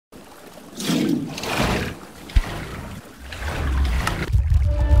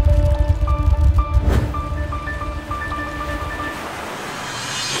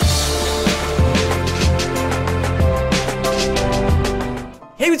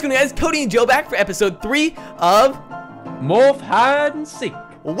Hey, what's going on, guys? Cody and Joe back for episode 3 of Morph Hide and Seek.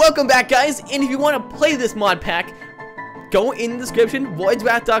 Welcome back, guys. And if you want to play this mod pack, go in the description,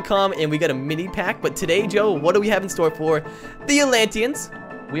 voidswrath.com, and we got a mini pack. But today, Joe, what do we have in store for the Atlanteans?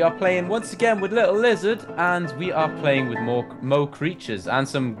 We are playing once again with Little Lizard, and we are playing with more Mo creatures and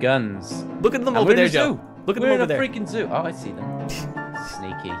some guns. Look at them over there, Joe. Look at them over there. We're in a freaking zoo. Oh, I see them.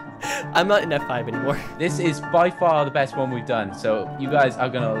 Sneaky. I'm not in F5 anymore. This is by far the best one we've done, so you guys are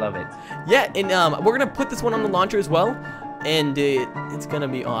gonna love it. Yeah, and we're gonna put this one on the launcher as well, and it's gonna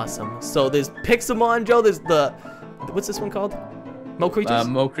be awesome. So there's Pixelmon, Joe. There's the what's this one called? Mo creatures.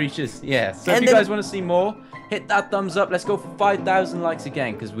 Mo creatures. Yeah. So And if you then- guys want to see more, hit that thumbs up. Let's go for 5,000 likes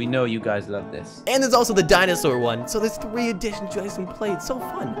again, because we know you guys love this. And there's also the dinosaur one. So there's 3 additions you guys can play. It's so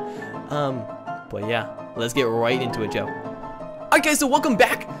fun. But yeah, let's get right into it, Joe. Alright, guys, so welcome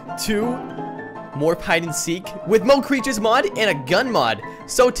back to Morph Hide and Seek with Mo Creatures mod and a gun mod.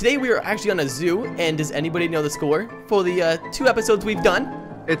 So today we are actually on a zoo, and does anybody know the score for the 2 episodes we've done?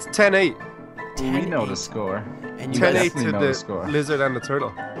 It's 10-8. We know the score. And you 10-8 guys, to know the the score. lizard and the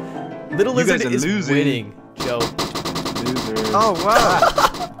turtle. Little You guys Lizard are is losing. winning, Joe. Loser. Oh,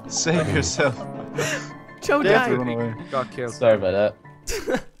 wow. Save yourself. Joe Yeah, died. Run away. Got killed. Sorry about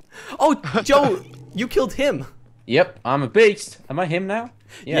that. Oh, Joe, you killed him. Yep, I'm a beast. Am I him now?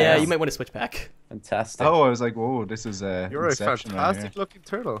 Yeah, you might want to switch back. Fantastic. Oh, I was like, whoa, this is You're a Inception right fantastic looking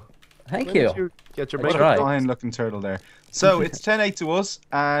turtle. Thank When you. did you get your That's makeup? right. fine looking turtle there. So it's 10-8 to us,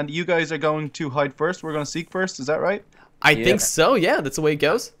 and you guys are going to hide first. We're going to seek first. Is that right? I Yeah. think so, yeah, that's the way it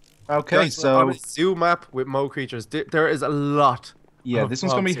goes. Okay, Guys, we're on so a zoo map with Mo creatures. There is a lot. yeah, of this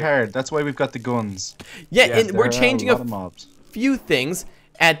one's going to mobs be here. hard. That's why we've got the guns. Yeah, Yes, and we're There are changing a lot of mobs. few things.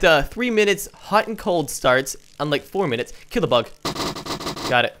 At 3 minutes, hot and cold starts. On like 4 minutes, kill the bug.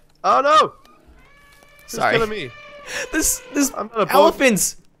 Got it. Oh no! Who's Sorry. killing me? This I'm not a bug.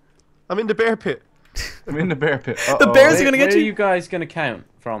 elephants. I'm in the bear pit. I'm in the bear pit. The bears are Where gonna get are you. you guys gonna count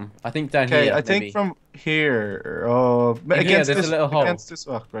from? I think down Okay, here. I think maybe. from here. Oh, against there's a this, little hole. against this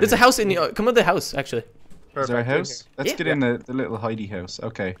rock. Right There's a here. house in. Come to the house, actually. Is there a Perfect. house? Let's Yeah. get in the little hidey house.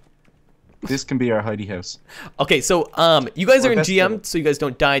 Okay. This can be our hidey house. Okay, so you guys Or are in best GM, of- so you guys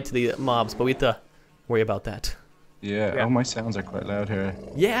don't die to the mobs, but we have to worry about that. Yeah. Yeah. Oh, my sounds are quite loud here.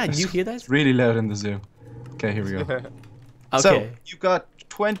 Yeah, you hear that? It's really loud in the zoo. Okay, here we go. Okay. So you've got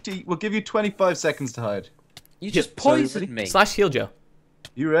 20. We'll give you 25 seconds to hide. You just so you poisoned ready? me. Slash heal, Joe.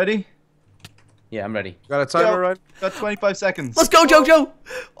 You ready? Yeah, I'm ready. Got a timer Go. run? Got 25 seconds. Let's go, Joe.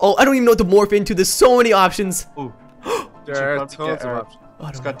 Oh, I don't even know what to morph into. There's so many options. Oh, There should are probably tons get of our- options. Oh, I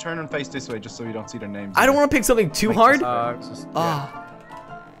it's don't got turn and face this way, just so you don't see their names. I don't want to pick something too Make hard. this It's just, Ah.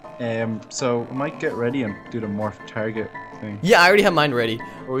 So I might get ready and do the morph target thing. Yeah, I already have mine ready.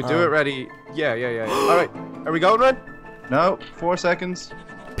 Well, we do it ready. Yeah. All right. Are we going, Ren? No, 4 seconds.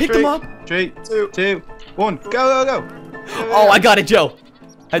 Pick Three, them up. 3, Two. 2, 1. Go. Oh, I got it, Joe.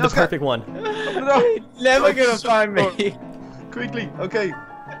 I had the Let's go. perfect one. No. Never gonna find me. Quickly. Okay.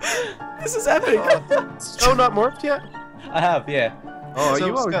 This is epic. Oh, not morphed yet? I have, yeah. Oh, So,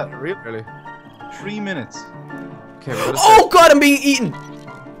 you always Scott. get real early. 3 minutes. Okay, well, Oh God, I'm being eaten.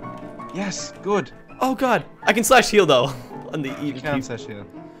 Yes. Good. Oh God, I can slash heal though. On the You eaten can piece. set shield.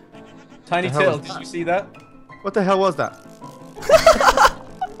 Tiny The hell Turtle, was did that? you see that? what the hell was that?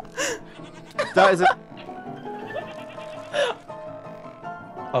 That is it.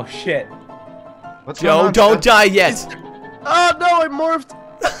 Oh shit. What's going Joe, on, don't Scott? die yet. Oh no, I morphed.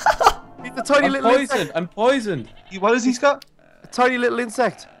 He's a tiny I'm little poisoned. insect. I'm poisoned. What has he got? A tiny little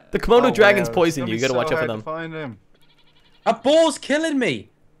insect. The Komodo Oh, dragons wow, poison it's you. gonna You gotta be watch so out for hard to them. Find him. A boar's killing me.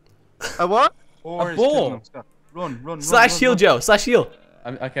 A what? Or A is killing ball. him, Scott. Run. Slash heal, run. Joe. Slash heal.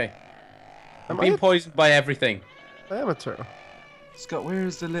 I'm okay. I'm Am I being a- poisoned by everything. I am a turtle. Scott, where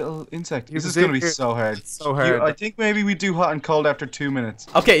is the little insect? He's This is a gonna be big- so hard. It's so hard. I think maybe we do hot and cold after 2 minutes.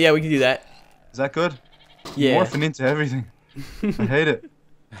 Okay, yeah, we can do that. Is that good? Yeah. Morphing into everything. I hate it.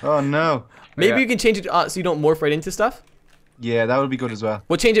 Oh no. Maybe Yeah. you can change it so you don't morph right into stuff. Yeah, that would be good as well.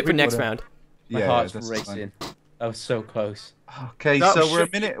 We'll change it for We next could, round. My Yeah, heart's that's racing. fine. That was so close. Okay, That so was we're a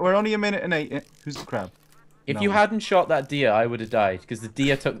shit. minute. We're only a minute and 8. Who's the crab? If No. you hadn't shot that deer, I would have died because the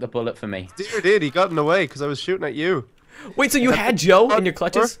deer took the bullet for me. Deer did. He got in the way because I was shooting at you. Wait, so you had Joe in your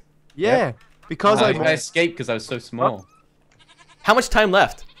clutches? Yeah. Because I I escaped because I was so small. How much time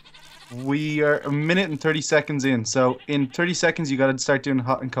left? We are a minute and 30 seconds in. So in 30 seconds, you got to start doing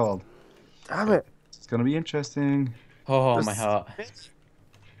hot and cold. Damn it. It's gonna be interesting. Oh, my heart.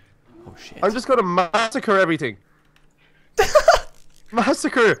 Oh shit. I'm just gonna massacre everything.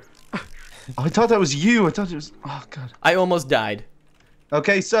 Massacre. I thought that was you. I thought it was. Oh god. I almost died.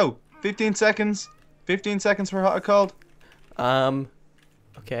 Okay, so 15 seconds. 15 seconds for hot or cold.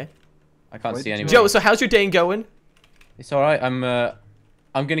 Okay. I can't see anyone. Joe, so how's your day going? It's all right. I'm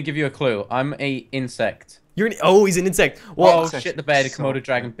gonna give you a clue. I'm a insect. You're an, oh, he's an insect. Well, Oh shit! The bear, the Komodo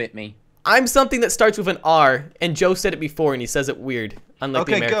dragon bit me. I'm something that starts with an R, and Joe said it before, and he says it weird, unlike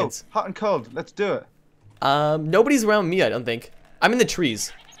the Okay, go. Americans. Hot and cold. Let's do it. Nobody's around me, I don't think. I'm in the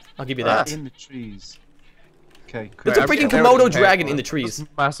trees. I'll give you that. In the trees. Okay. There's a freaking Komodo dragon in the trees. Just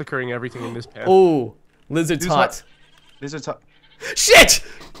massacring everything in this pen. Oh, lizard's Who's hot. Lizard's hot. Shit!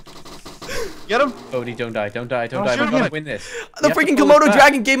 Get him. Cody, don't die! Don't die! Don't Oh, die! shoot We're gonna him. win this. The You have to freaking pull us Komodo back.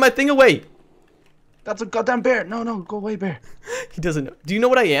 dragon gave my thing away. That's a goddamn bear. No, no, go away, bear. He doesn't know. Do you know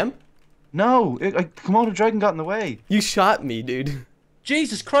what I am? No, Komodo dragon got in the way. You shot me, dude.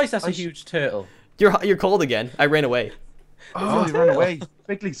 Jesus Christ, that's a huge turtle. You're cold again. I ran away. Oh, he ran away.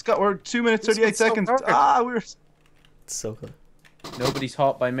 Quickly, Scott, we're 2 minutes, 38 seconds. We're... It's so good. Nobody's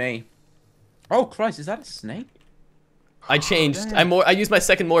hot by me. Oh Christ, is that a snake? I changed. Damn. I used my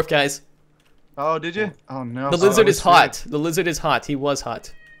second morph, guys. Oh, did you? Oh, no. The lizard is hot. The lizard is hot. He was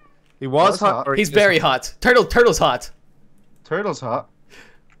hot. He was Was hot. hot. or He's just- very hot. Turtle's hot. Turtle's hot.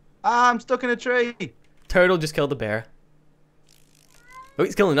 Ah, I'm stuck in a tree. Turtle just killed the bear. Oh,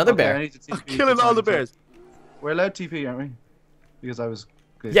 he's killing another Okay, I bear. need to TP. Killing all the bears. We're allowed TP, aren't we? Because I was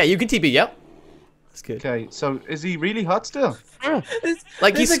good. Yeah, you can TP. Yep. That's good. Okay, so is he really hot still?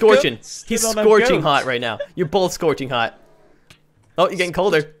 Like he's There's a scorching. goat He's stood on a scorching goat. hot right now. You're both scorching hot. Oh, you're getting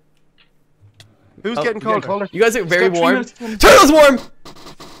colder. Who's Oh, getting You get colder? colder. You guys are very Scott, 3 warm. minutes, 20. Turtle's warm.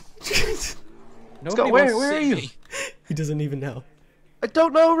 Nobody Scott, wants to where are see you? me. He doesn't even know. I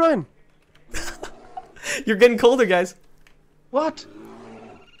don't know, Ryan. You're getting colder, guys. What?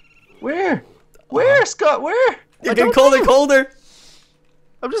 Where? Where, Scott? Where? You're getting colder, colder.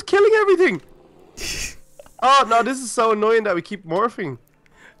 I'm just killing everything. Oh no, this is so annoying that we keep morphing.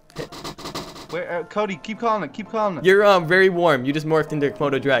 Where? Cody, keep calling it. Keep calling it. You're very warm. You just morphed into a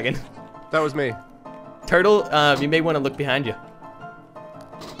Komodo dragon. That was me. Turtle, you may want to look behind you.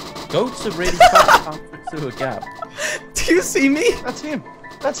 Goats are really fast. Can't fit through a gap. Do you see me? That's him.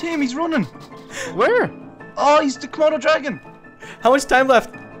 That's him. He's running. Where? Oh, he's the Komodo dragon. How much time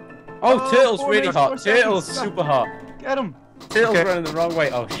left? Oh, Oh, turtle's 4 really minutes, hot. 4 seconds. Turtle's super hot. Get him. Turtle's Okay. running the wrong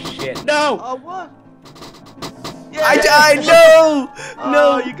way. Oh shit! No! Oh, what? Yeah. I died. No. Oh,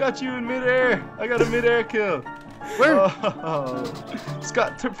 No. you got you in midair. I got a midair kill. Where? Oh.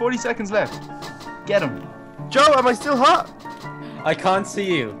 Scott, 40 seconds left. Get him. Joe, am I still hot? I can't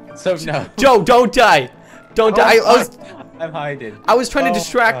see you, so no. Joe, don't die. Don't die. I'm hiding. I was trying to Oh,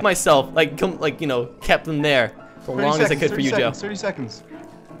 distract God. myself, like kept them there for 30 long as I seconds, could for 30 you, Joe. seconds, 30 seconds.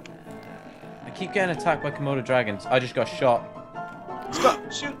 I keep getting attacked by Komodo dragons. I just got shot. Scott,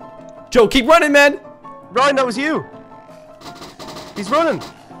 shoot. Joe, keep running, man. Ryan, that was you. He's running.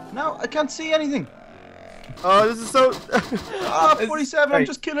 No, I can't see anything. Oh, this is so. Ah, 47. I'm Right.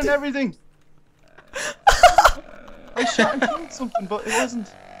 just killing everything. I shot and killed something, but it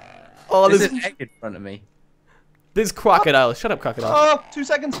wasn't. Oh, There's this an egg in front of me. this crocodile. Shut up, crocodile. Oh, 2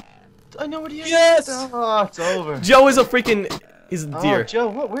 seconds. I know what he is. Yes! Oh, it's over. Joe is a freaking. He's a Oh, deer. Joe,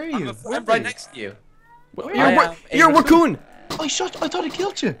 where are you? I'm right next to you. You're, I a- am you're a a raccoon. I shot. I thought I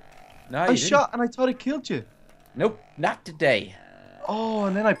killed you. No, I you didn't. shot and I thought I killed you. Nope, not today. Oh,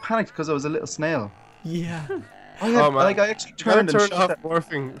 and then I panicked because I was a little snail. Yeah. I had, Oh, man. like I actually Gotta turned and turn shot off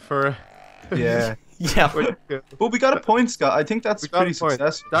morphing for. that. Yeah. Yeah. But we got a point, Scott. I think that's We got pretty a point.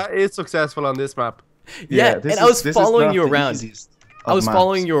 successful. That is successful on this map. Yeah, this and I was this following not you the around. easiest I of was maps.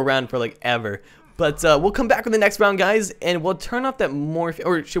 following you around for like ever. But we'll come back with the next round, guys, and we'll turn off that morph.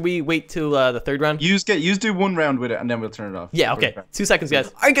 Or should we wait till the third round? Use do 1 round with it and then we'll turn it off. Yeah, okay. 2 seconds, guys.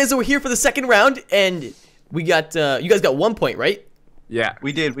 All right, guys, so we're here for the second round, and we got you guys got 1 point, right? Yeah.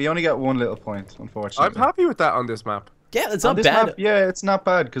 We did. We only got 1 little point, unfortunately. I'm happy with that on this map. Yeah, it's On not this bad map, yeah, it's not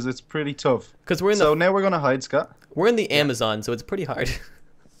bad because it's pretty tough. because we're in So the now we're gonna hide, Scott. we're in the Amazon, so it's pretty hard.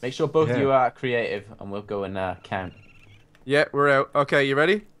 Make sure both of Yeah. you are creative, and we'll go and count. Yeah, we're out. Okay, you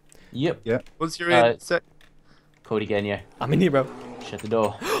ready? Yep. Yeah. Once you're in, set. Cody getting you. I'm in here, bro. Shut the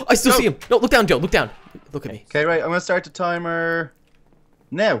door. I still Go. see him. No, look down, Joe. Look down. Look at me, Okay, right. I'm gonna start the timer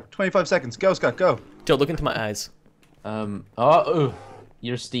now. 25 seconds. Go, Scott. Go. Joe. Look into my eyes.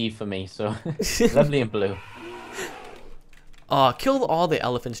 You're Steve for me, so lovely and blue. Aw, kill all the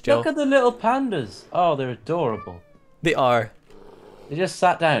elephants, Joe. Look at the little pandas. Oh, they're adorable. They are. They just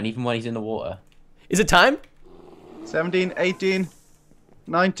sat down even when he's in the water. Is it time? 17, 18,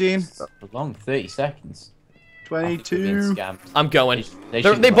 19, A long 30 seconds. 22. I'm going. They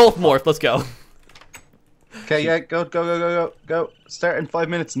They should both morph. Let's go. Okay, yeah, go. Start in 5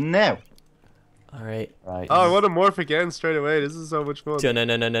 minutes now. All right. Right. Oh, I want to morph again straight away. This is so much fun.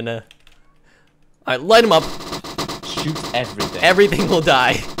 No. All right, light them up. Shoot everything. Everything will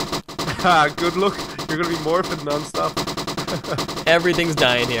die. Good luck. You're gonna be morphing non-stop. Everything's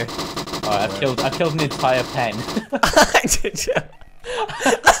dying here. Alright, I killed an entire pen.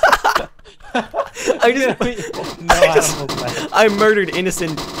 I murdered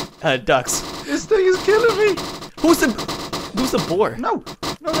innocent ducks. This thing is killing me. Who's the boar? No,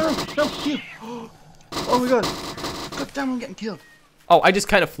 kill. Oh my god. God damn, I'm getting killed. Oh, I just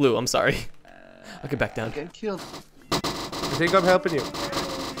kind of flew. I'm sorry. I'll get back down. I'm getting killed. I think I'm helping you.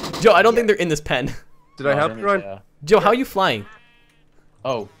 Joe, I don't think they're in this pen. Did I help you, Ryan? Joe, how are you flying?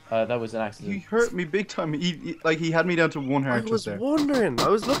 Oh, that was an accident. He hurt me big time. He had me down to 1 heart. I was there. wondering. I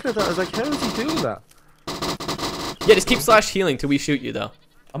was looking at that. I was like, how is he doing that? Yeah, just keep slash healing till we shoot you, though.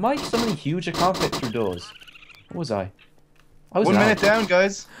 Am I suddenly huge? I can't fit through doors. What was I? I was 1 minute down,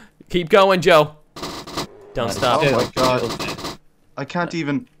 guys. Keep going, Joe. Don't stop. Oh my god. I can't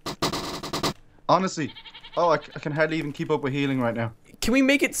even. Honestly. Oh, I can hardly even keep up with healing right now. Can we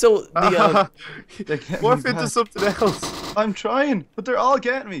make it so the They get me Morph into back. something else. I'm trying, but they're all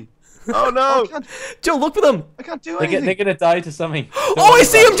getting me. Oh no! Joe, look for them. I can't do anything. They're gonna die to something. Oh, I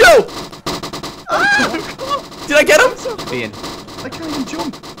see him, Joe. Did I get him? Being. I can't even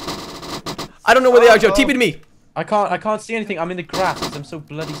jump. I don't know where they are, Joe. TP to me. I can't see anything. I'm in the grass 'cause I'm so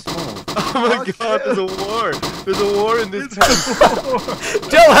bloody small. Oh my god, there's a war. There's a war in this town.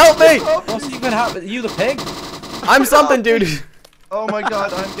 Joe, help me. What's even happening? You the pig? I'm something, dude. Oh my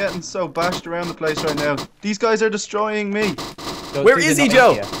god, I'm getting so bashed around the place right now. These guys are destroying me. No, Where dude, is they're he, not Joe?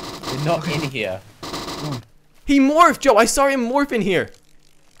 in here. They're not in here. He morphed, Joe. I saw him morph in here.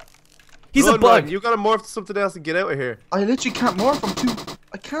 He's a Run, bug. Ryan, you gotta morph to something else and get out of here. I literally can't morph.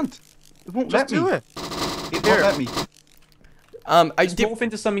 I can't. It won't Just let do me. it. It won't let me. I Just did. morph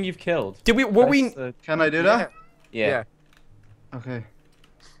into something you've killed. Did we? Were we? Press the- Can I do that? Yeah, Okay.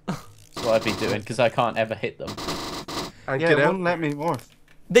 that's what I've been doing because I can't ever hit them. And Yeah, get it out. won't let me morph.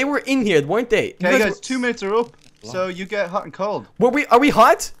 They were in here, weren't they? You Okay, guys guys, 2 minutes are up. So you get hot and cold. were we? Are we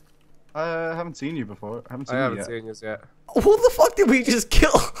hot? I haven't seen you before. I haven't I seen you haven't yet. seen this yet. Who the fuck did we just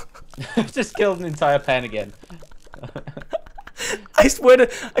kill? Just killed an entire pen again. I swear to,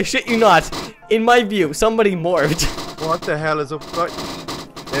 I shit you not. In my view, somebody morphed. What the hell is up? Right,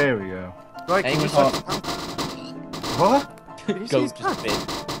 There we go. right. Aim Can you it see up. his cat? What? Can you see Go his just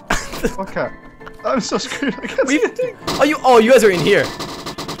cat? bit. What cat? I'm so screwed. I can't see We- a thing. Oh, you guys are in here.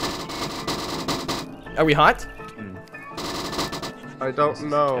 Are we hot? I don't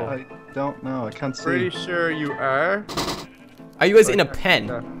know. I don't know. I can't see. Pretty sure you are. Are you guys in a pen?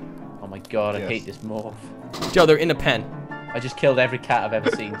 No. Oh my god, I Yes. hate this morph. Joe, they're in a pen. I just killed every cat I've ever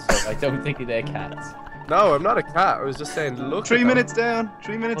seen, so I don't think they're cats. No, I'm not a cat. I was just saying, look. 3 at them. minutes down.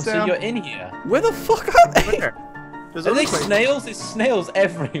 3 Oh, minutes so down. you're in here. Where the fuck are they? Where? There's Are other they places. snails? There's snails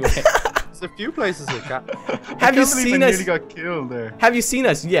everywhere. There's a few places with cat. Have you I can't believe seen I us? nearly got killed there. Have you seen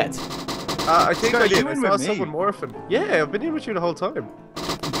us yet? I think Scott, I did. you I in saw with me? someone morphing. Yeah, I've been in with you the whole time.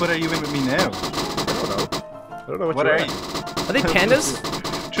 But are you in with me now? I don't know. I don't know what, What you are are. you? Are they pandas?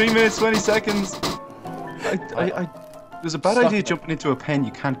 3 minutes, 20 seconds. There's a bad Stop idea it. jumping into a pen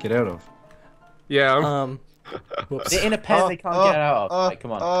you can't get out of. Yeah, I'm, Whoops. They're in a pen they can't get out of. Right,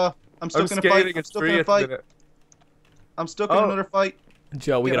 come on. I'm stuck in a skating fight. a I'm stuck tree in a at the fight. minute. I'm stuck in Oh. another fight.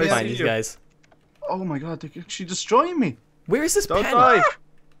 Joe, we Yeah, gotta I find see these you. guys. Oh my god, they're actually destroying me. Where is this Don't pen? die.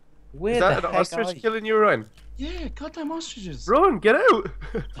 Where Is the that heck an are ostrich you? killing you, Ryan? Yeah, goddamn ostriches. Run, get out!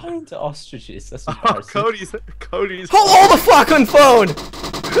 Dying to ostriches. That's Oh, embarrassing. Cody's Hold the fucking phone!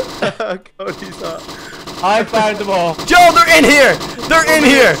 Cody's hot. I found them all. Joe, they're in here! They're in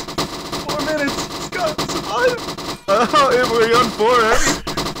here! 4 minutes. Scott, survive. Oh, we're on 4, are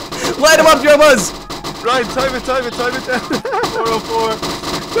Light them up, Joe Buzz! we? Ryan, time it down. 404.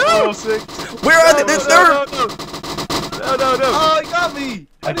 406. Where are they? No, They're- no. Oh, he got me.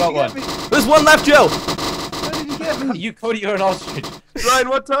 I How did got he get one. me? There's one left, Joe! How did he get me? You, Cody, you're an ostrich. Ryan,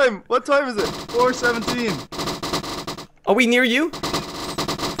 what time? What time is it? 417. Are we near you?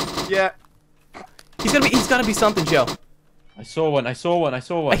 Yeah. He's gotta be something, Joe. I saw one. I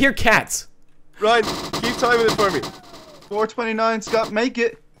hear cats. Ryan, keep timing it for me. 429. Scott, make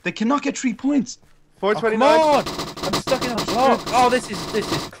it. They cannot get 3 points. Oh, come 429. on! I'm stuck in a block. Oh, this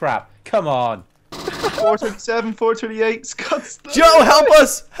is crap. Come on. 437. 438. Scott's. Joe, help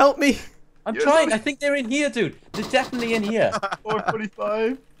us! Help me! I'm You're trying. so- I think they're in here, dude. They're definitely in here.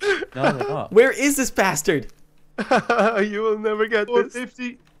 445. No, they're not. Where is this bastard? You will never get this.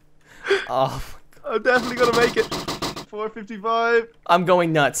 450. Oh, I'm definitely gonna make it. 455. I'm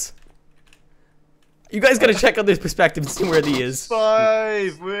going nuts. You guys gotta check out this perspective and see where he is.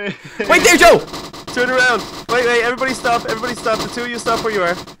 5. Wait. Wait there, Joe! Turn around. Wait, everybody stop. Everybody stop. The two of you stop where you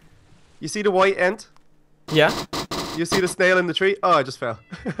are. You see the white end? Yeah? You see the snail in the tree? Oh, I just fell.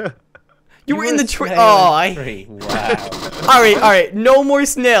 You were in the tree. snail Oh, in the tree. Wow. Alright. No more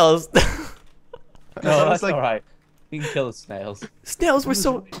snails. No, that's like- alright. You can kill the snails. Snails were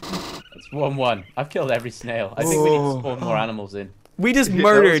so... It's 1-1. I've killed every snail. I think we need to spawn more animals in. We just That was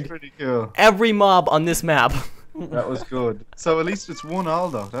murdered pretty cool. every mob on this map. That was good. So at least it's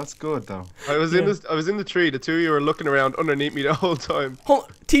 1-1 though. That's good though. I was in the tree. The two of you were looking around underneath me the whole time.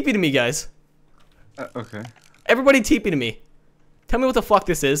 Hold TP to me, guys. Okay. Everybody TP to me. Tell me what the fuck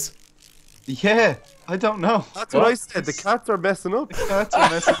this is. Yeah, I don't know. That's what I said. The cats are messing up. That's a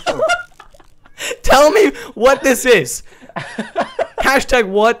message. Tell me what this is. Hashtag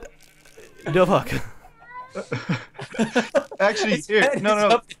what the fuck. Actually, here,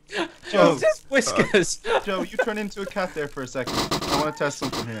 no. Joe, It's just whiskers. Joe, you turn into a cat there for a second. I want to test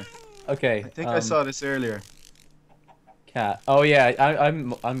something here. Okay. I think I saw this earlier. Cat. Oh yeah,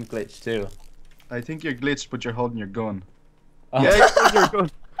 I'm glitched too. I think you're glitched, but you're holding your gun. Oh. Yeah, you're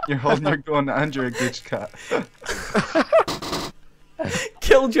good. You're holding your gun and you're a glitched cat.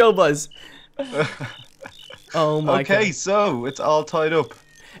 Kill Joe Buzz. Oh my god. Okay, so it's all tied up.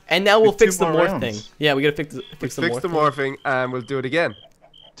 And now we'll With 2 fix the more morph thing. rounds. Yeah, we gotta fix the Fix morph the thing. morphing and we'll do it again.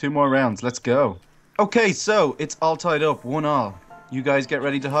 2 more rounds. Let's go. Okay, so it's all tied up. 1-1. You guys get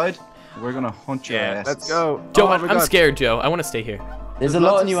ready to hide? We're gonna hunt your asses. Let's go. Joe, Oh my I'm God. scared, Joe. I want to stay here. There's a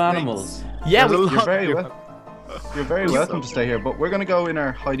lots lot of of new snakes. animals. Yeah, There's a lot You're very of- well. You're very welcome to stay here, but we're gonna go in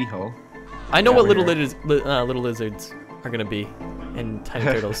our hidey hole. I know Yeah, what we're little here. little lizards are gonna be, and tiny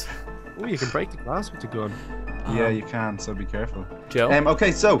turtles. Ooh, you can break the glass with the gun. Yeah, you can, so be careful. Joe,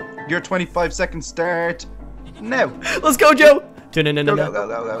 Okay, so your 25 seconds start now. let's go, Joe. No, no, no, Go, no, go, no.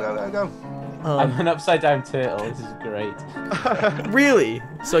 go, go, go, go, go. I'm an upside down turtle. This is great. Really?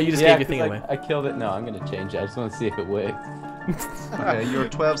 So you just Yeah, gave your 'cause thing I, away? I killed it. No, I'm gonna change it. I just want to see if it worked. Okay, you're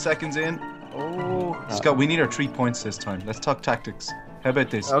 12 seconds in. Oh, Scott, we need our 3 points this time. Let's talk tactics. How about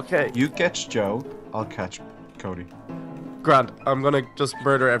this? Okay. You catch Joe, I'll catch Cody. Grant, I'm gonna just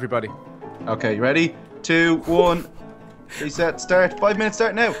murder everybody. Okay, you ready? 2, 1. Reset, start. 5 minutes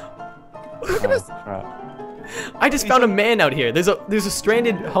start now. Look at this. Crap. I just found a man out here. There's a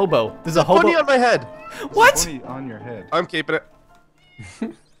stranded hobo. There's a hobo. Bunny on my head. What? Bunny on your head. I'm keeping it.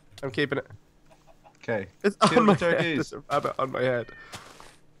 I'm keeping it. Okay. It's Kill on my the head. turkeys. There's a rabbit on my head.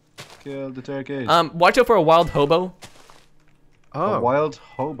 Kill the turkeys. Watch out for a wild hobo. Oh. A wild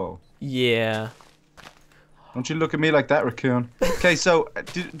hobo. Yeah. Don't you look at me like that, raccoon. Okay, so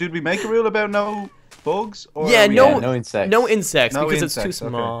did we make a rule about no bugs? Or Yeah, are we- no- Yeah, no insects. No insects No because it's too insects, okay.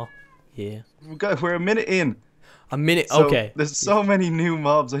 small. Yeah. We're a minute in. A minute. So Okay. There's so many new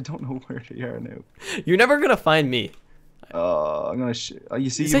mobs. I don't know where they are now. You're never gonna find me. I'm gonna. You see,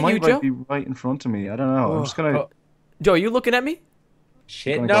 Is you that you, might Joe? be right in front of me. I don't know. I'm just gonna. Oh. Joe, are you looking at me?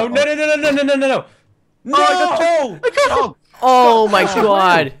 Shit! Gonna No! go No! No! No! No! No! No! No! No! No! I got Oh my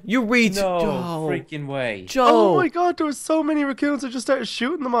god. You reach. No Joe. freaking way! Joe. Oh my God, there were so many raccoons. I just started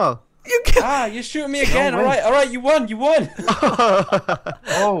shooting them all. You can Ah, you're shooting me again. way. All right, you won. You won.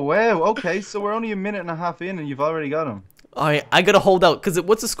 Oh wow. Okay, so we're only a minute and a half in, and you've already got him. Alright, I gotta hold out. Cause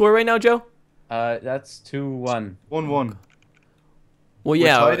what's the score right now, Joe? That's 2-1. 1-1. Well,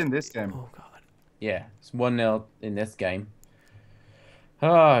 yeah. We're tied in this game. Oh god. Yeah, it's 1-0 in this game.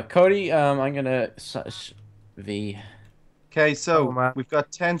 Cody, I'm gonna V. Okay, so Oh, man. we've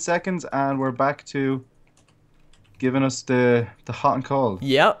got 10 seconds, and we're back to giving us the hot and cold.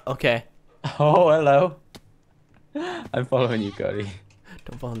 Yeah. Okay. Oh, hello. I'm following you, Cody.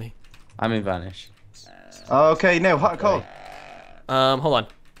 Don't follow me. I'm in Vanish. Okay, now hot and cold. Hold on.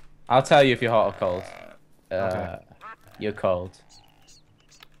 I'll tell you if you're hot or cold. Okay. You're cold.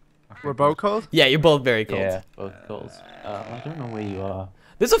 We're both cold? Yeah, you're both very cold. Yeah, both cold. I don't know where you are.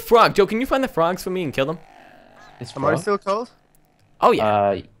 There's a frog. Joe, can you find the frogs for me and kill them? It's Am I frog? still cold? Oh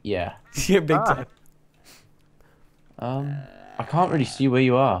yeah. Yeah. You're big Ah. time. I can't really see where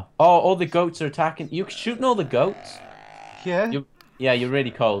you are. Oh, all the goats are attacking. You shooting all the goats? Yeah. Yeah, you're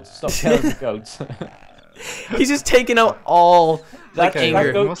really cold. Stop killing the goats. He's just taking out all that, like that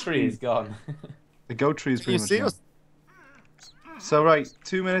anger. goat Must tree be- is gone. The goat tree is Can you pretty see much us? done. So right,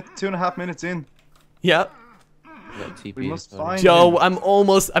 2.5 minutes in. Yeah. We must find Joe, him.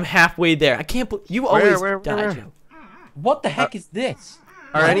 I'm halfway there. I can't believe you always where, die, where? Joe. What the heck is this?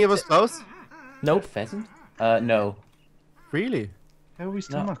 Are any of us close? Nope. Pheasant? No. Really? How are we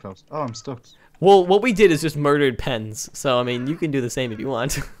still No. not close? Oh, I'm stuck. Well, what we did is just murdered pens. So I mean, you can do the same if you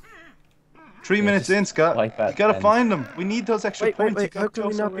want. 3 minutes in, Scott. like that You gotta then. find them. We need those extra Wait, wait, points. You wait. How got can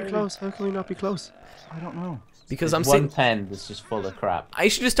we Joe not so be ready. close? How can we not be close? I don't know. Because I'm one sitting. pen that's just full of crap. I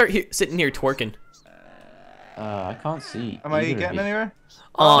should just start sitting here twerking. I can't see. Am I either of getting you. anywhere?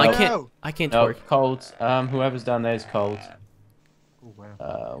 Oh, I no. can't. I can't No, twerk. cold. Whoever's down there is cold. Oh,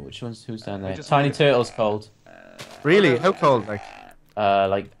 wow. Which one's who's down there? just Tiny made it. Turtle's cold. Really? How cold? Like,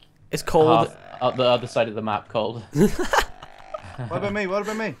 Like It's cold. half up the other side of the map cold. What about me? What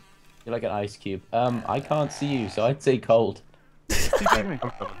about me? You're like an ice cube. I can't see you, so I'd say cold. TP me.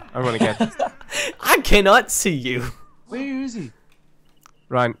 I'm gonna get this. I cannot see you. Where is he?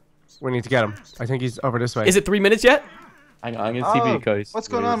 Ryan, we need to get him. I think he's over this way. Is it 3 minutes yet? Hang on, I'm gonna TP you, Cody. What's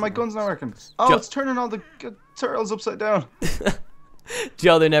going on? My gun's not working. Oh, Joe- it's turning all the turtles upside down.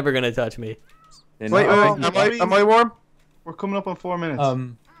 Joe, they're never gonna touch me. They're Wait, not- wait, wait. Am I warm? We're coming up on 4 minutes.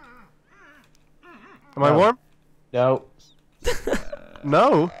 Am I warm? No.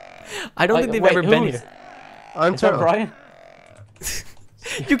 No. I don't think they've ever been here. I'm Is that turtle. Brian?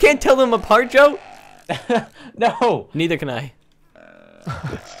 You can't tell them apart, Joe. No. Neither can I.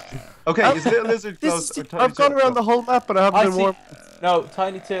 Okay, is Little Lizard close? I've gone around the whole map, but I haven't I been see. warm. No,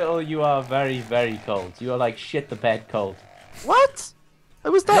 Tiny Turtle, you are very, very cold. You are like shit the bed cold. What? I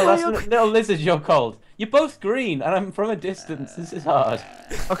was that No, way. that's Little Lizard, you're cold. You're both green, and I'm from a distance. This is hard.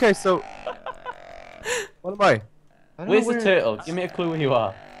 Okay, so what am I? I don't Where's know the turtle? Give me a clue where you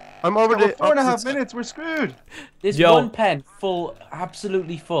are. I'm over We're the 4.5 opposite side. minutes. We're screwed. There's Yo. one pen full,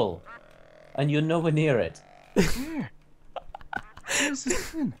 absolutely full, and you're nowhere near it. Where's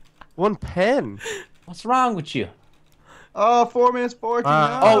this in? One pen. What's wrong with you? Oh, 4 minutes 40.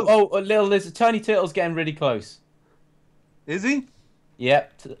 Wow. no. Oh, Little Lizard, Tiny Turtle's getting really close. Is he?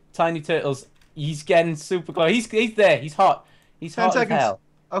 Yep, Tiny Turtle's. He's getting super close. He's there. He's hot. He's 10 hot seconds. as hell.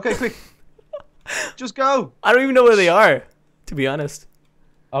 Okay, quick. Just go. I don't even know where they are, to be honest.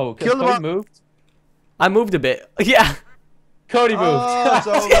 Oh, Kill them Cody all. moved. I moved a bit. Yeah. Cody moved. Oh, it's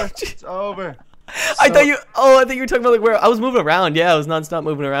over. It's over. I thought you. Oh, I think you were talking about like where I was moving around. Yeah, I was non-stop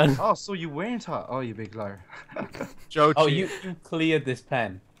moving around. Oh, so you weren't hot. Oh, you big liar. Joe. Oh, cheat. you cleared this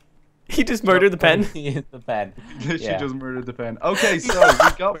pen. He just murdered the pen. Cleared the pen. She Yeah. just murdered the pen. Okay, so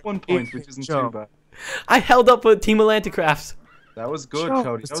we got 1 point, which isn't Joe. too bad. I held up with Team AtlanticCraft. That was good, Joe,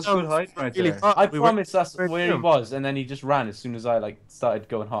 Cody. it's That was so good hiding right really there. hot. I We were- promise that's where where he him. was, and then he just ran as soon as I like started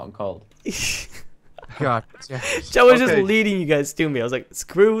going hot and cold. God. Yeah. Joe was just Okay. leading you guys to me. I was like,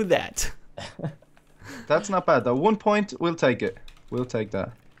 screw that. That's not bad, though. 1 point, we'll take it. We'll take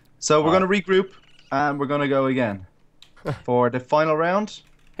that. So we're going to regroup, and we're going to go again for the final round.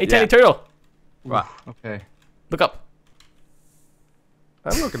 Hey, Tiny Yeah. Turtle, What? Okay. look up.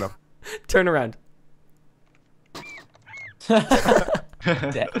 I'm looking up. Turn around.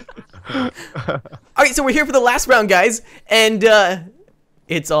 Dead. All right, so we're here for the last round, guys, and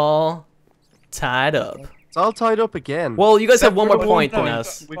it's all tied up. It's all tied up again. Well, you guys have Except one for more the point one than point.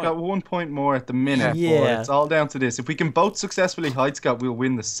 us. We've got 1 point more at the minute. Yeah. But it's all down to this. If we can both successfully hide Scott, we'll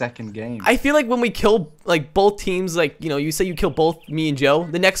win the second game. I feel like when we kill like both teams, like you say you kill both me and Joe.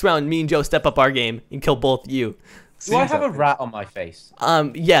 The next round, me and Joe step up our game and kill both you. Do I Seems have a that way. rat on my face?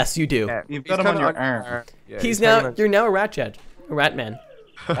 Yes, you do. Yeah, You've he's got him on kinda your arm. Yeah, He's hanging now. on- You're now a rat chad, a rat man,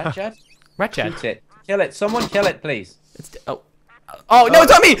 Rat Chad? rat chad. Shoot it. Kill it. Someone kill it, please. It's, oh no,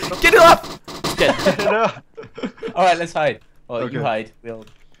 it's on me! Get it off! Dead. All right, let's hide. Well, you Okay. hide. We'll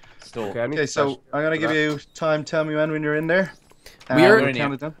stall. Okay, I need Okay, to so flash. I'm going to give you time. Tell me when you're in there. We are- We'll in count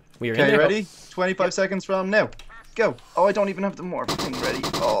here. it down. We are in Okay, there. ready? 25 seconds from now. Go. Oh, I don't even have the morph thing ready.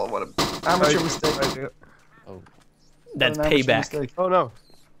 Oh, what an amateur mistake. That's What an amateur payback. mistake. Oh no.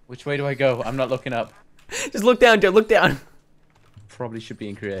 Which way do I go? I'm not looking up. Just look down, Joe. Look down. Probably should be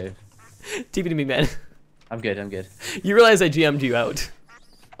in creative. TP to me, man. I'm good. I'm good. You realize I GM'd you out.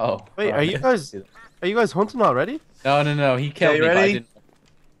 Oh. Wait, oh, are you guys hunting already? No. He killed Okay, me. But I ready? didn't.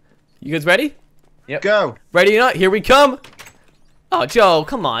 You guys ready? Go. Ready or not? Here we come. Oh, Joe,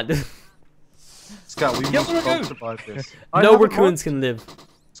 come on. Scott, we Kill must the raccoon. both survive this. I No haven't raccoons can live.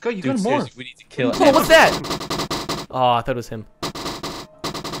 Scott, you Dude, got more. seriously, we need to kill it. Oh, what's that? Oh, I thought it was him.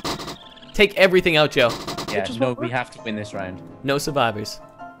 Take everything out, Joe. Yeah, just no, won't we work. have to win this round. No survivors.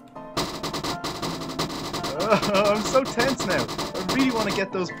 I'm so tense now. I really want to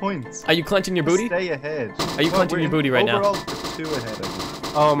get those points. Are you clenching your booty? Stay ahead. Are you clenching we're your booty right now? Overall, we're 2 ahead, I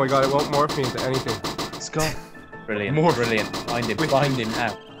think. Oh my god, it won't morph me into anything. Scott, Brilliant. More. Brilliant. Find him. Wait. Find him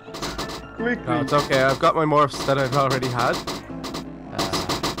now. quickly. No, it's okay. I've got my morphs that I've already had.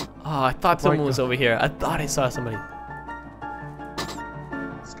 Oh, I thought someone was over here. I thought I saw somebody.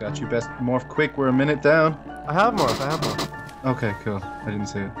 Scott, you best morph quick. We're a minute down. I have morph. Okay, cool. I didn't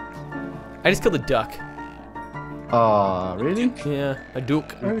see it. I just killed a duck. Aw, really? Yeah, a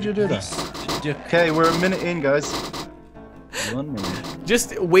duke. Why would you do that? Okay, we're a minute in, guys. 1 minute.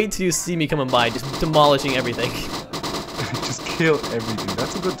 Just wait till you see me coming by, just demolishing everything. Just kill everything.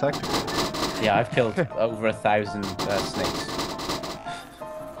 That's a good tactic. Yeah, I've killed over 1,000 snakes.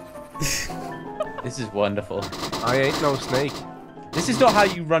 This is wonderful. I ain't no snake. This is not how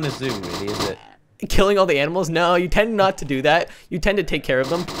you run a zoo, really, is it? Killing all the animals? No, you tend not to do that. You tend to take care of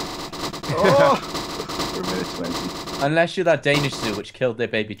them. Oh! We're minute 20. Unless you're that Danish zoo which killed their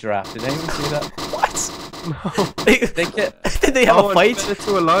baby giraffe. Did anyone see that? What? No. Did they have a fight? Fed it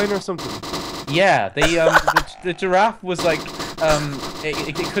to a line or something. Yeah, they the giraffe was like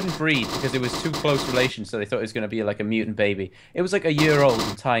it couldn't breed because it was too close relation, so they thought it was going to be like a mutant baby. It was like a year old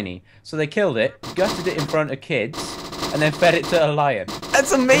and tiny, so they killed it, gutted it in front of kids, and then fed it to a lion.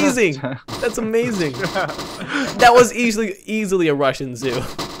 That's amazing. That's amazing. That was easily a Russian zoo.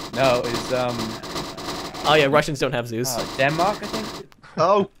 No, it's Oh yeah, Russians don't have zoos. Denmark, I think.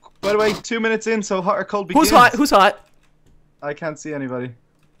 Oh, by the way, 2 minutes in, so hot or cold begins. Who's hot? Who's hot? I can't see anybody.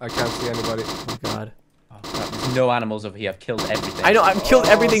 I can't see anybody. Oh god. Oh, crap. There's no animals over here. I've killed everything. I know. I've killed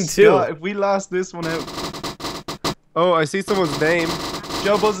everything too. Scott, if we last this one out. Oh, I see someone's name.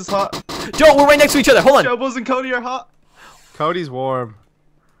 Joe Buzz is hot. Joe, we're right next to each other. Hold on. Joe Buzz and Cody are hot. Cody's warm.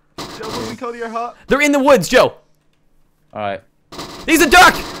 Joe Buzz and Cody are hot. They're in the woods, Joe. All right. He's a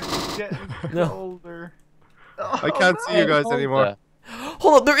duck. Getting No. older. I can't see you guys anymore.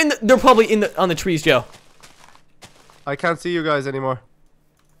 Hold on. They're probably on the trees, Joe. I can't see you guys anymore.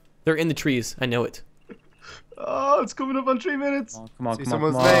 They're in the trees. I know it. Oh, it's coming up on 3 minutes. Oh, come on, See come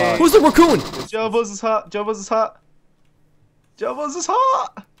on, someone's come on. name. Who's the raccoon? Joe Buzz is hot. Joe Buzz is hot. Joe Buzz is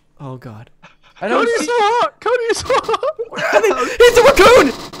hot. Oh god. I don't Cody's see. so hot. Cody's so hot. It's a raccoon!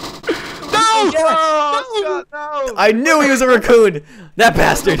 No! Oh, Scott, no. I knew he was a raccoon. That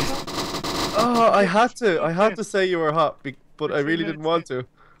bastard. Oh, I had to say you were hot, but I really didn't want to.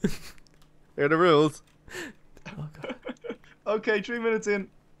 They're the rules. Oh god. Okay, 3 minutes in.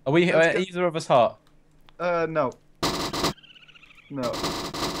 Are we either of us hot? No. No.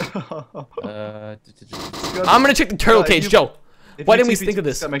 I'm gonna check the turtle cage, Joe. Why didn't we think of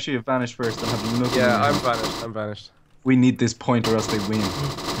this? Scott, make sure you vanish first and have nothing. Yeah, in I'm your hand. vanished. I'm vanished. We need this point or else they win.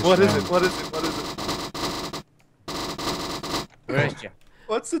 What is it? What is it? What is it? Where is you?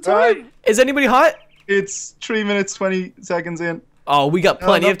 What's the time? Is anybody hot? It's 3 minutes 20 seconds in. Oh, we got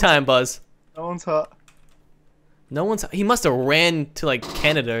plenty of time, Buzz. No one's hot. No one's. He must have ran to like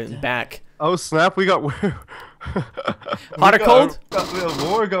Canada and back. Oh snap! We got Hot or cold? Got a little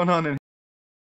war going on in